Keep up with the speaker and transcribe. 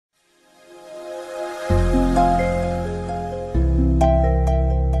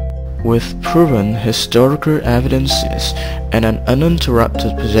With proven historical evidences and an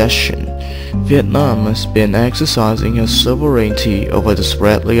uninterrupted possession, Vietnam has been exercising its sovereignty over the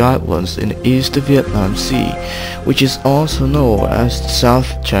Spratly Islands in the East Vietnam Sea, which is also known as the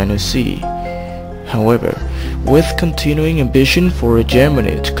South China Sea. However, with continuing ambition for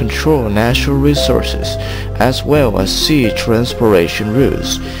hegemony to control natural resources as well as sea transportation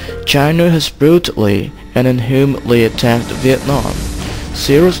routes, China has brutally and inhumanly attacked Vietnam,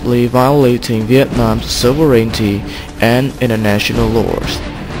 seriously violating Vietnam's sovereignty and international laws.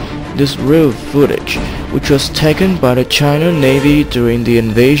 This raw footage, which was taken by the China Navy during the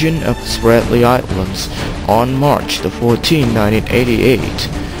invasion of the Spratly Islands on March 14, 1988,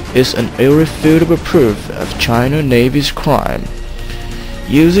 is an irrefutable proof of China Navy's crime.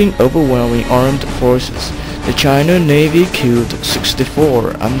 Using overwhelming armed forces, the China Navy killed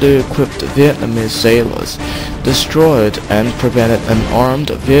 64 under-equipped Vietnamese sailors, destroyed and prevented unarmed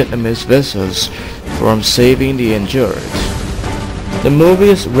Vietnamese vessels from saving the injured. The movie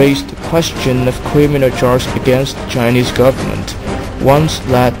has raised the question of criminal charges against the Chinese government, once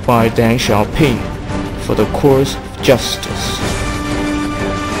led by Deng Xiao Ping, for the course of justice.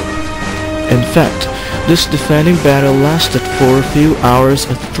 In fact, this defending battle lasted for a few hours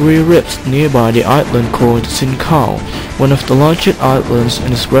at 3 reefs nearby the island called Sin Cowe, one of the largest islands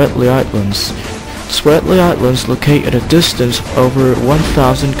in the Spratly Islands. The Spratly Islands, located at a distance of over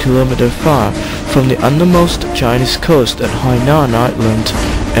 1,000 km far from the undermost Chinese coast at Hainan Island,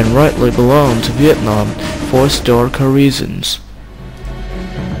 and rightly belong to Vietnam for historical reasons.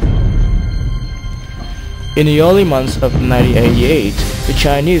 In the early months of 1988, the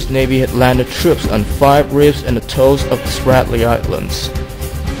Chinese Navy had landed troops on 5 reefs and atolls of the Spratly Islands.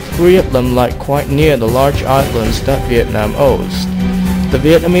 3 of them lie quite near the large islands that Vietnam owns. The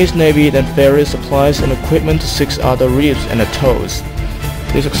Vietnamese Navy then ferried supplies and equipment to 6 other reefs and atolls.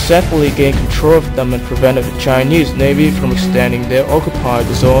 They successfully gained control of them and prevented the Chinese Navy from extending their occupied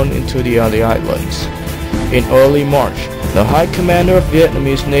zone into the other islands. In early March, the High Commander of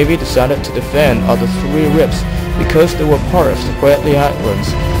Vietnamese Navy decided to defend other 3 reefs because they were part of the Spratly Islands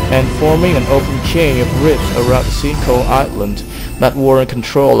and forming an open chain of reefs around the Sin Cowe Island that were in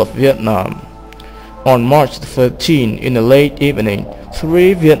control of Vietnam. On March 13, in the late evening,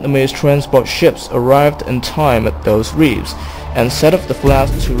 3 Vietnamese transport ships arrived in time at those reefs and set up the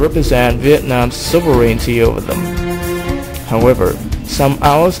flags to represent Vietnam's sovereignty over them. However, some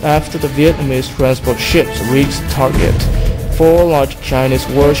hours after the Vietnamese transport ships reached target, 4 large Chinese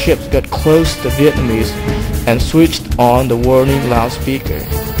warships got close to the Vietnamese and switched on the warning loudspeaker.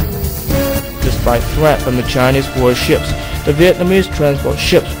 Despite threat from the Chinese warships, the Vietnamese transport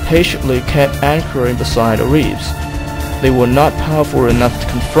ships patiently kept anchoring beside the reefs. They were not powerful enough to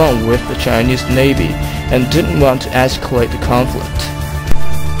confront with the Chinese Navy and didn't want to escalate the conflict.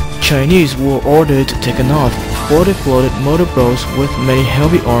 Chinese were ordered to take off 40 floated motorboats with many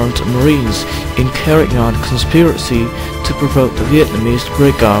heavy armed marines in carrying out a conspiracy to provoke the Vietnamese to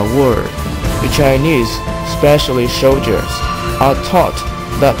break out war. The Chinese, especially soldiers, are taught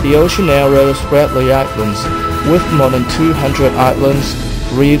that the ocean area of Spratly Islands, with more than 200 islands,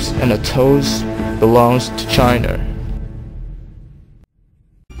 reefs and atolls, belongs to China.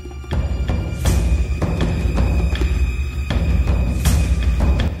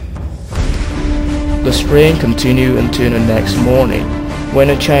 The strain continued until the next morning, when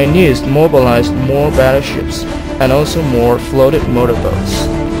the Chinese mobilized more battleships and also more floated motorboats.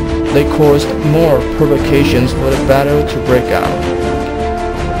 They caused more provocations for the battle to break out.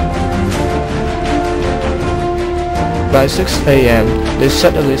 By 6 a.m., they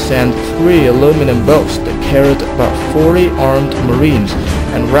suddenly sent 3 aluminum boats that carried about 40 armed marines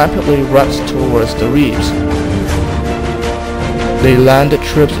and rapidly rushed towards the reefs. They landed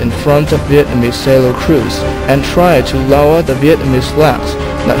troops in front of Vietnamese sailor crews and tried to lower the Vietnamese flags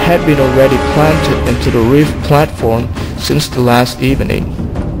that had been already planted into the reef platform since the last evening.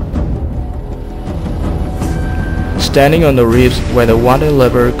 Standing on the reefs where the water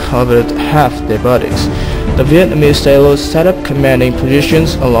level covered half their bodies, the Vietnamese sailors set up commanding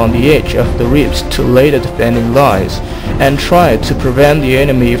positions along the edge of the reefs to lay the defending lines and tried to prevent the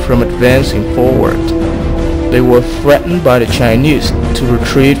enemy from advancing forward. They were threatened by the Chinese to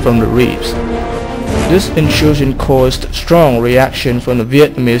retreat from the reefs. This intrusion caused strong reaction from the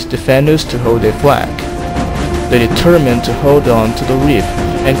Vietnamese defenders to hold their flag. They determined to hold on to the reef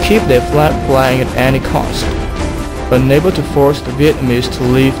and keep their flag flying at any cost. Unable to force the Vietnamese to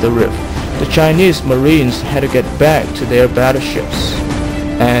leave the reef, the Chinese Marines had to get back to their battleships.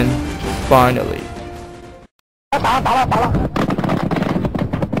 And finally,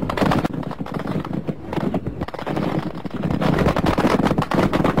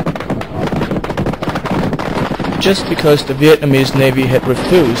 Just because the Vietnamese Navy had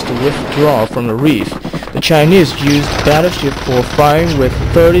refused to withdraw from the reef, the Chinese used battleships for firing with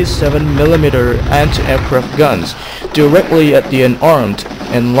 37mm anti-aircraft guns directly at the unarmed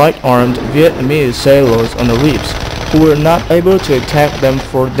and light-armed Vietnamese sailors on the reefs, who were not able to attack them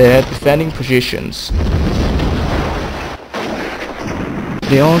for their defending positions.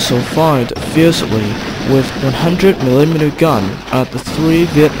 They also fired fiercely with 100mm gun at the 3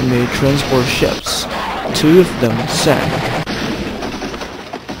 Vietnamese transport ships. 2 of them sank.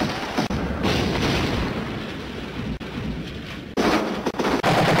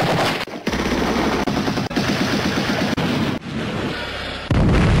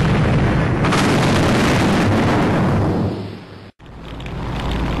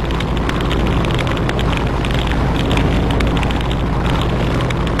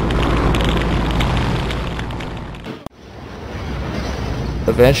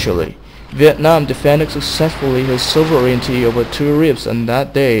 Eventually, Vietnam defended successfully her sovereignty over 2 reefs on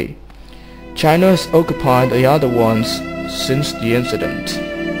that day. China has occupied the other ones since the incident.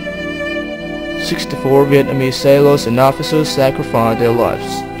 64 Vietnamese sailors and officers sacrificed their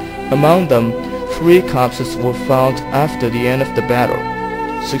lives. Among them, 3 corpses were found after the end of the battle.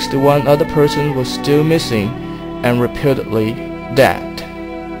 61 other persons were still missing and reputedly dead.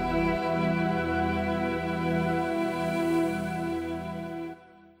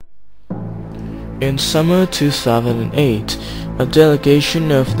 In summer 2008, a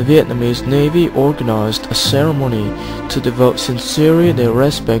delegation of the Vietnamese Navy organized a ceremony to devote sincerely their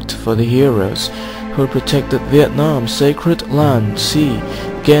respect for the heroes who protected Vietnam's sacred land sea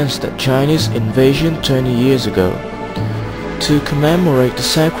against the Chinese invasion 20 years ago. To commemorate the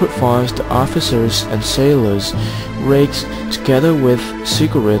sacrifice, the officers and sailors raked together with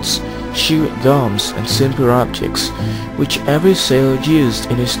cigarettes, chewing gums and simple objects, which every sailor used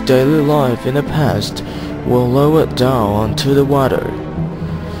in his daily life in the past, were lowered down onto the water.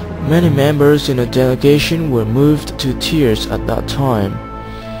 Many members in the delegation were moved to tears at that time.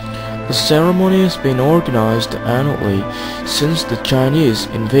 The ceremony has been organized annually since the Chinese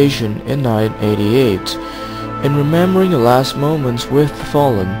invasion in 1988. In remembering the last moments with the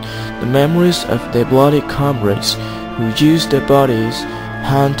fallen, the memories of their bloody comrades who used their bodies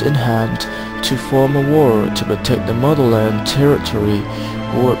hand in hand to form a war to protect the motherland territory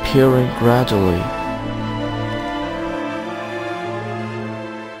were appearing gradually.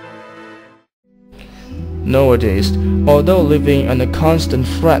 Nowadays, although living under constant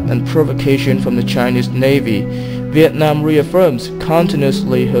threat and provocation from the Chinese Navy, Vietnam reaffirms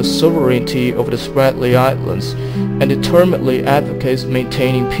continuously her sovereignty over the Spratly Islands and determinedly advocates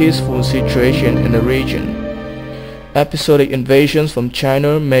maintaining peaceful situation in the region. Episodic invasions from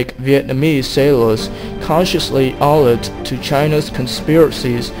China make Vietnamese sailors consciously alert to China's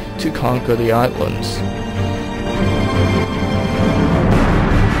conspiracies to conquer the islands.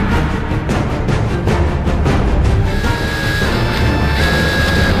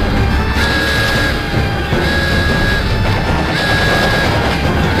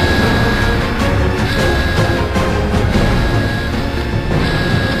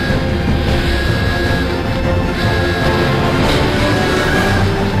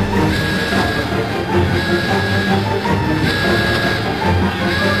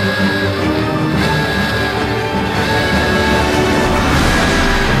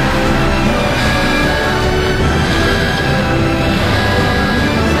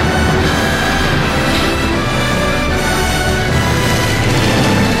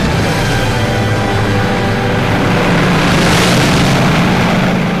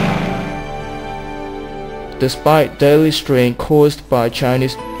 Despite daily strain caused by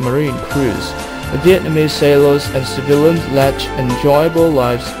Chinese marine crews, the Vietnamese sailors and civilians led enjoyable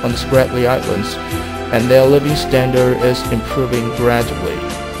lives on the Spratly Islands, and their living standard is improving gradually.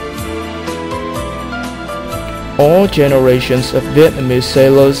 All generations of Vietnamese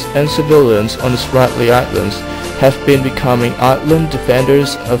sailors and civilians on the Spratly Islands have been becoming island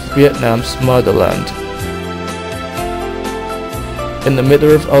defenders of Vietnam's motherland. In the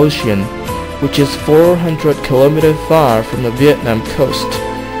middle of the ocean, which is 400 kilometers far from the Vietnam coast,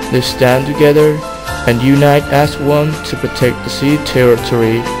 they stand together and unite as one to protect the sea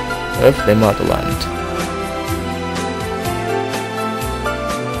territory of their motherland.